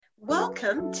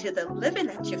Welcome to the Living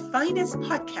at Your Finest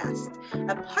podcast,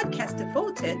 a podcast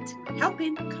devoted to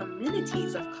helping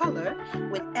communities of color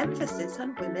with emphasis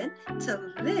on women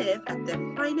to live at their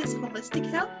finest holistic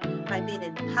health by being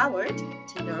empowered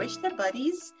to nourish their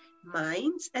bodies,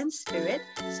 minds, and spirit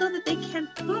so that they can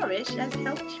flourish as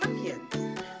health champions.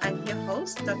 I'm your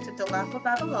host, Dr. Dolapo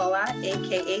Babalola,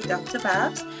 aka Dr.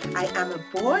 Babs. I am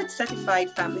a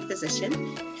board-certified family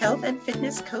physician, health and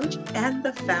fitness coach, and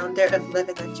the founder of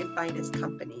Living at Your Finest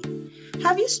company.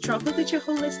 Have you struggled with your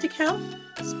holistic health,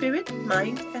 spirit,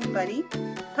 mind, and body?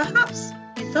 Perhaps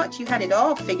you thought you had it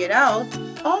all figured out,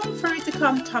 all for it to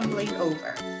come tumbling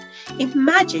over.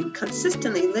 Imagine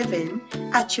consistently living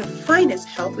at your finest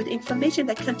health with information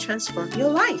that can transform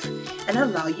your life and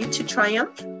allow you to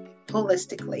triumph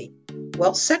holistically.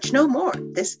 Well, search no more.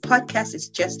 This podcast is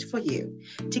just for you.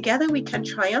 Together we can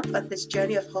triumph on this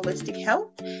journey of holistic health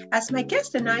as my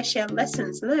guest and I share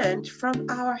lessons learned from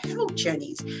our health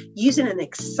journeys using an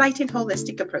exciting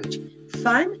holistic approach,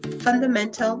 fun,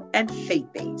 fundamental, and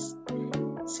faith-based.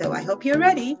 So I hope you're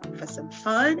ready for some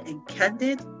fun and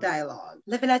candid dialogue.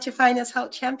 Living at your finest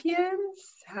health champions.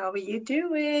 How are you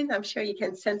doing? I'm sure you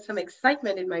can sense some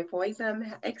excitement in my voice.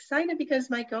 I'm excited because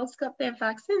my girls got their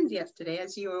vaccines yesterday.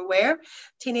 As you're aware,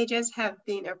 teenagers have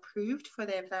been approved for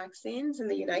their vaccines in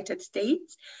the United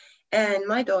States. And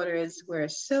my daughters were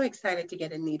so excited to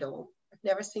get a needle. I've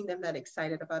never seen them that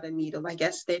excited about a needle. I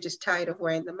guess they're just tired of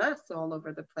wearing the masks all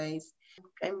over the place.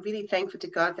 I'm really thankful to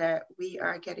God that we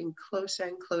are getting closer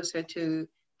and closer to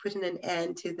putting an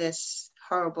end to this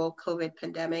horrible COVID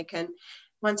pandemic. And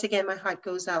once again, my heart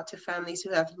goes out to families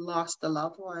who have lost a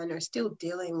loved one or still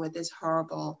dealing with this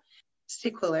horrible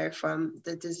sequelae from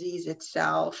the disease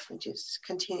itself. I just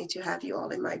continue to have you all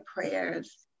in my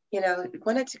prayers. I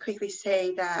wanted to quickly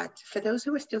say that for those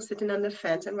who are still sitting on the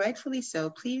fence, and rightfully so,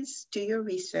 please do your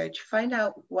research, find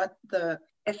out what the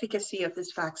efficacy of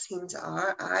these vaccines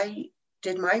are. I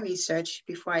did my research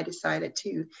before I decided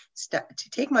to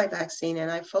take my vaccine, and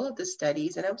I followed the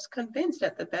studies, and I was convinced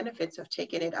that the benefits of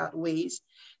taking it outweighs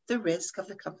the risk of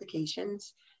the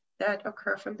complications that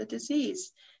occur from the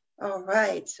disease. All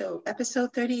right, so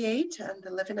episode 38 on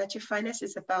the Living at Your Finest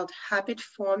is about habit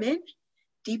forming.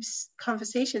 Deep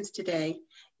conversations today.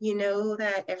 You know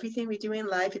that everything we do in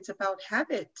life, it's about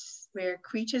habits. We're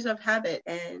creatures of habit.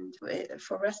 And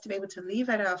for us to be able to live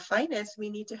at our finest,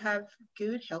 we need to have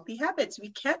good, healthy habits.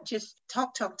 We can't just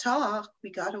talk.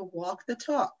 We got to walk the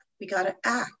talk. We got to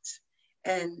act.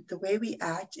 And the way we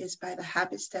act is by the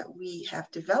habits that we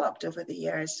have developed over the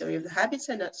years. So if the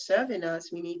habits are not serving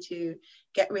us, we need to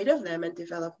get rid of them and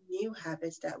develop new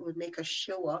habits that would make us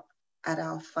show up at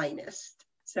our finest.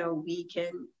 So we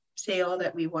can say all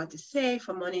that we want to say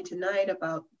from morning to night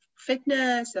about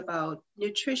fitness, about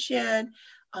nutrition.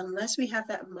 Unless we have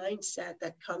that mindset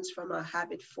that comes from our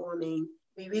habit forming,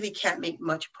 we really can't make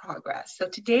much progress. So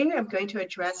today I'm going to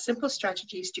address simple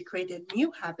strategies to create a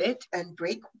new habit and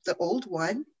break the old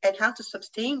one and how to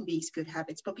sustain these good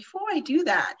habits. But before I do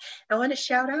that, I want to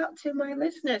shout out to my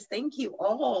listeners. Thank you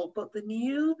all, both the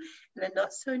new and the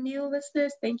not so new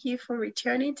listeners. Thank you for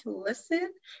returning to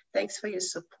listen. Thanks for your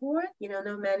support.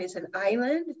 No man is an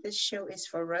island. This show is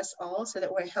for us all so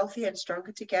that we're healthy and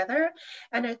stronger together.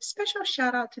 And a special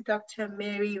shout out to Dr.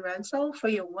 Mary Ransell for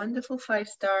your wonderful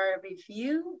 5-star review.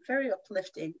 Very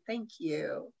uplifting. Thank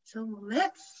you. So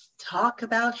let's talk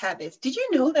about habits. Did you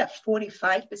know that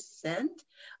 45%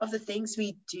 of the things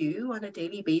we do on a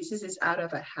daily basis is out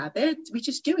of a habit? We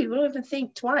just do it. We don't even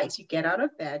think twice. You get out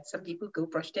of bed. Some people go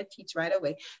brush their teeth right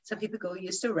away. Some people go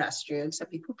use the restroom. Some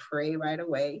people pray right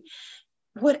away.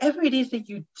 Whatever it is that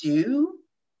you do,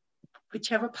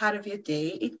 whichever part of your day,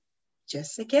 it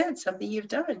just, again, something you've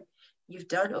done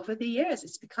over the years.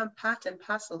 It's become part and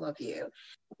parcel of you.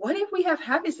 What if we have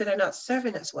habits that are not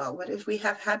serving us well? What if we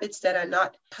have habits that are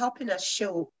not helping us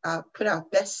put our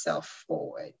best self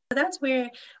forward? So that's where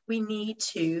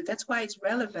that's why it's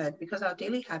relevant, because our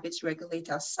daily habits regulate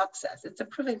our success. It's a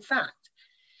proven fact.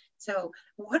 So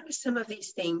what are some of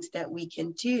these things that we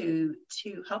can do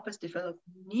to help us develop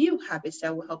new habits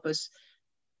that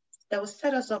will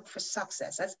set us up for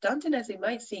success? As daunting as it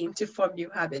might seem to form new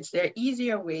habits, there are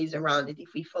easier ways around it if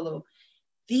we follow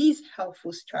these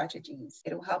helpful strategies.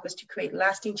 It will help us to create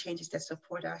lasting changes that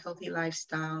support our healthy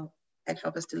lifestyle and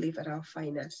help us to live at our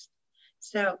finest.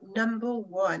 So number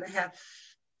one, I have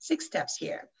 6 steps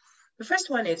here. The first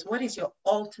one is, what is your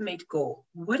ultimate goal?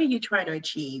 What are you trying to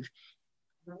achieve?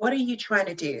 What are you trying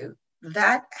to do?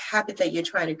 That habit that you're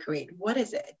trying to create, what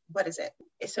is it?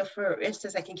 So for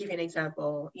instance, I can give you an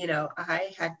example.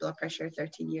 I had blood pressure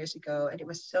 13 years ago, and it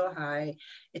was so high.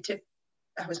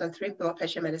 I was on 3 blood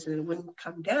pressure medicine and it wouldn't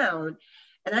come down.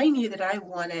 And I knew that I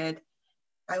wanted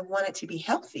to be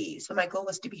healthy. So my goal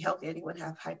was to be healthy. I didn't want to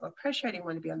have high blood pressure. I didn't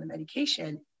want to be on the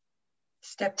medication.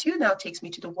 Step 2 now takes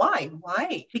me to the why.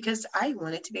 Why? Because I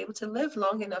wanted to be able to live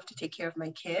long enough to take care of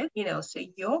my kid. So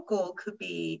your goal could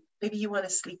be, maybe you want to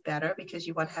sleep better because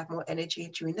you want to have more energy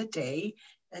during the day.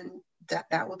 And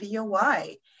that will be your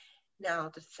why.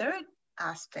 Now, the third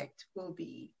aspect will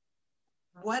be,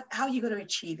 how are you going to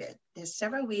achieve it? There's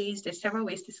several ways to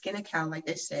skin a cow, like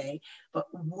they say, but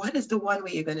what is the one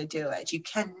way you're going to do it? You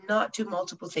cannot do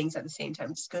multiple things at the same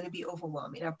time. It's going to be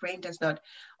overwhelming. Our brain does not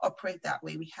operate that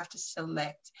way. We have to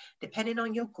select. Depending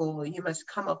on your goal, you must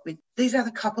come up with, these are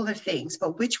the couple of things,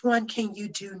 but which one can you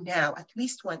do now? At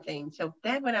least one thing. So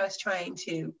then when I was trying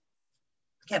to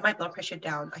get my blood pressure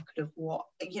down, I could have walked,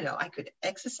 I could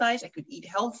exercise, I could eat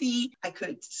healthy, I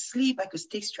could sleep, I could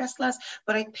stay stressless,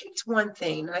 but I picked one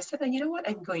thing and I said, you know what,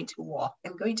 I'm going to walk.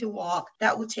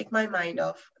 That would take my mind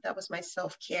off. That was my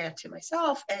self-care to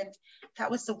myself. And that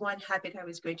was the one habit I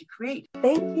was going to create.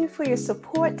 Thank you for your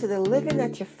support to the Living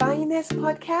at Your Finest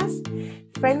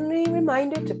podcast. Friendly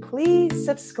reminder to please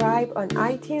subscribe on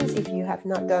iTunes if you have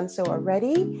not done so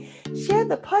already. Share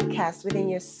the podcast within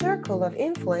your circle of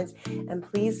influence, and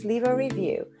please leave a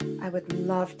review. I would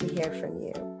love to hear from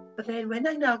you. But then when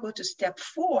I now go to step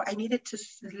 4, I needed to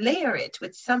layer it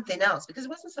with something else because it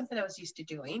wasn't something I was used to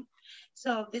doing.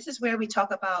 So this is where we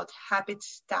talk about habit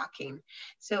stacking.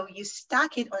 So you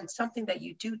stack it on something that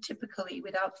you do typically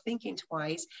without thinking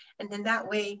twice. And then that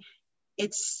way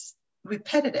it's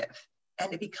repetitive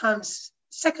and it becomes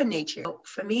second nature.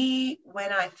 For me,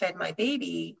 when I fed my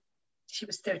baby, she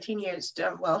was 13 years,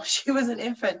 she was an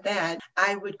infant then.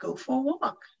 I would go for a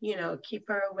walk, keep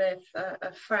her with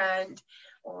a friend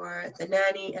or the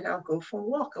nanny, and I'll go for a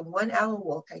walk, a 1-hour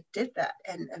walk. I did that.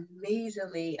 And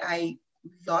amazingly, I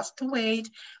lost the weight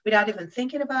without even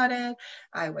thinking about it.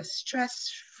 I was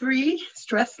stress-free,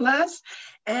 stressless,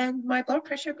 and my blood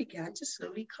pressure began to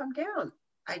slowly come down.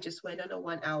 I just went on a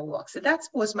 1-hour walk. So that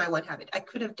was my one habit. I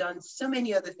could have done so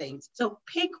many other things. So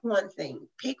pick one thing,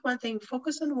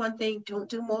 focus on one thing. Don't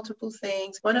do multiple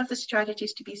things. One of the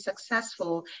strategies to be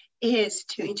successful is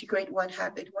to integrate one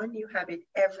new habit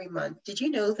every month. Did you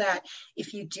know that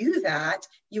if you do that,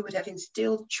 you would have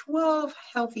instilled 12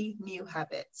 healthy new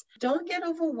habits? Don't get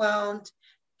overwhelmed.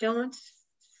 Don't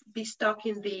be stuck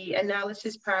in the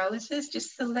analysis paralysis.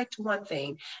 Just select one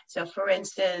thing. So for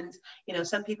instance,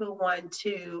 some people want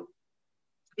to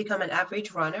become an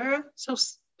average runner. So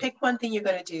pick one thing you're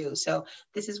going to do. So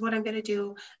this is what I'm going to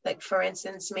do. Like for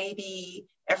instance, maybe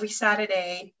every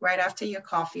Saturday, right after your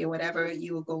coffee or whatever,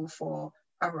 you will go for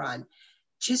a run.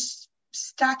 Just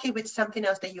stack it with something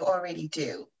else that you already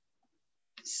do.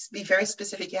 Be very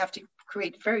specific. You have to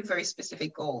create very, very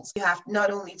specific goals. You have,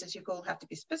 not only does your goal have to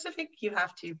be specific, you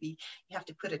have to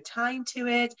put a time to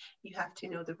it. You have to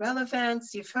know the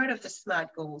relevance. You've heard of the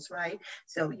SMART goals, right?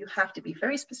 So you have to be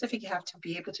very specific. You have to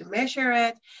be able to measure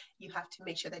it. You have to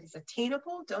make sure that it's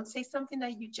attainable. Don't say something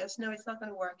that you just know it's not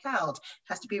going to work out. It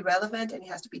has to be relevant and it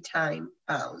has to be time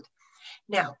bound.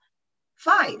 Now,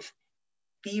 5,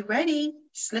 be ready.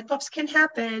 Slip-ups can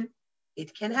happen.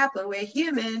 It can happen. We're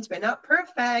humans. We're not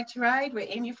perfect, right? We're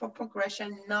aiming for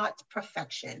progression, not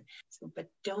perfection. But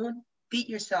don't beat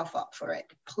yourself up for it.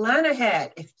 Plan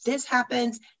ahead. If this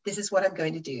happens, this is what I'm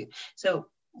going to do. So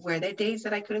were there days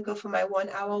that I couldn't go for my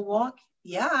 1-hour walk?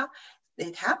 Yeah,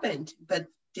 it happened. But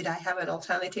did I have an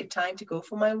alternative time to go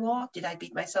for my walk? Did I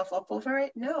beat myself up over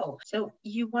it? No. So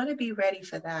you want to be ready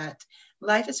for that.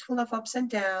 Life is full of ups and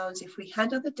downs. If we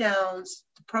handle the downs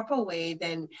the proper way,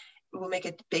 then it will make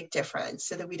a big difference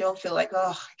so that we don't feel like, oh,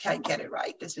 I can't get it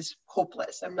right. This is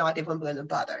hopeless. I'm not even going to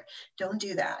bother. Don't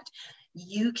do that.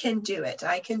 You can do it.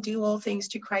 I can do all things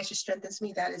through Christ who strengthens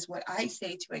me. That is what I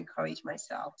say to encourage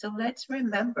myself. So let's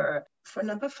remember, for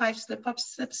number 5,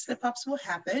 slip-ups will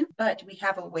happen, but we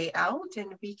have a way out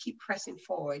and we keep pressing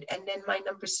forward. And then my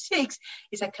number 6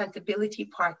 is accountability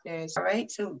partners. All right.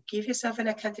 So give yourself an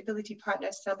accountability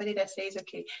partner, somebody that says,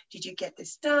 okay, did you get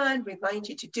this done? Remind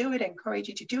you to do it, encourage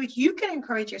you to do it. You can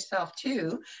encourage yourself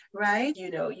too, right?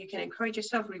 You can encourage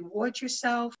yourself, reward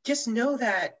yourself. Just know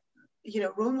that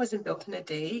Rome wasn't built in a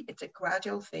day. It's a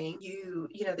gradual thing.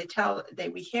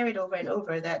 We hear it over and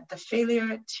over that the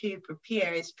failure to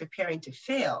prepare is preparing to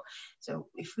fail. So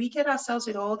if we get ourselves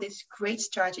with all these great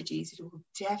strategies, it will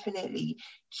definitely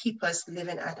keep us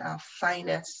living at our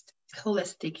finest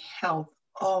holistic health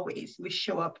always. We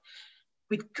show up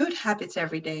with good habits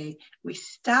every day. We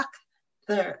stack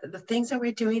the things that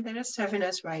we're doing that are serving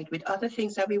us right with other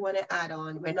things that we want to add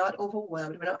on. We're not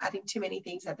overwhelmed. We're not adding too many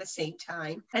things at the same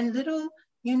time. And little,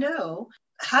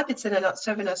 habits that are not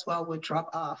serving us well will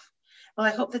drop off. Well,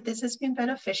 I hope that this has been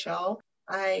beneficial.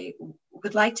 I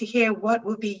would like to hear what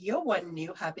will be your one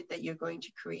new habit that you're going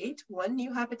to create. One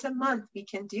new habit a month. We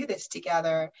can do this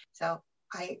together. So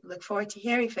I look forward to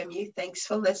hearing from you. Thanks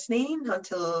for listening.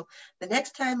 Until the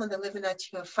next time on the Living at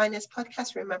Your Finest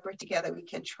podcast, remember, together we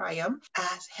can triumph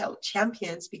as health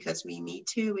champions, because we need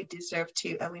to, we deserve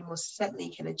to, and we most certainly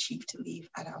can achieve to live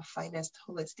at our finest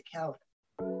holistic health.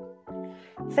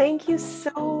 Thank you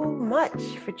so much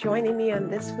for joining me on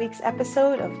this week's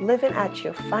episode of Living at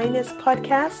Your Finest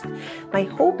podcast. My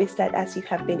hope is that as you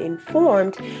have been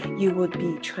informed, you would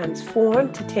be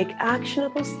transformed to take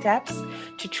actionable steps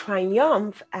to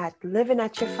triumph at living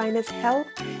at your finest health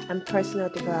and personal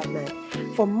development.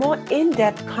 For more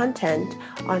in-depth content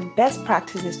on best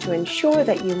practices to ensure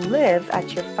that you live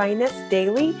at your finest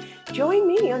daily, join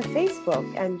me on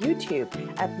Facebook and YouTube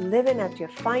at Living at Your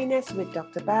Finest with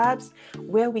Dr. Babs,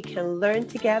 where we can learn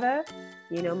together.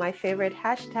 You know, my favorite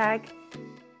hashtag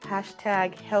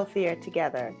healthier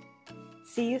together.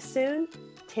 See you soon.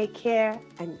 Take care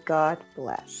and God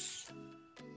bless.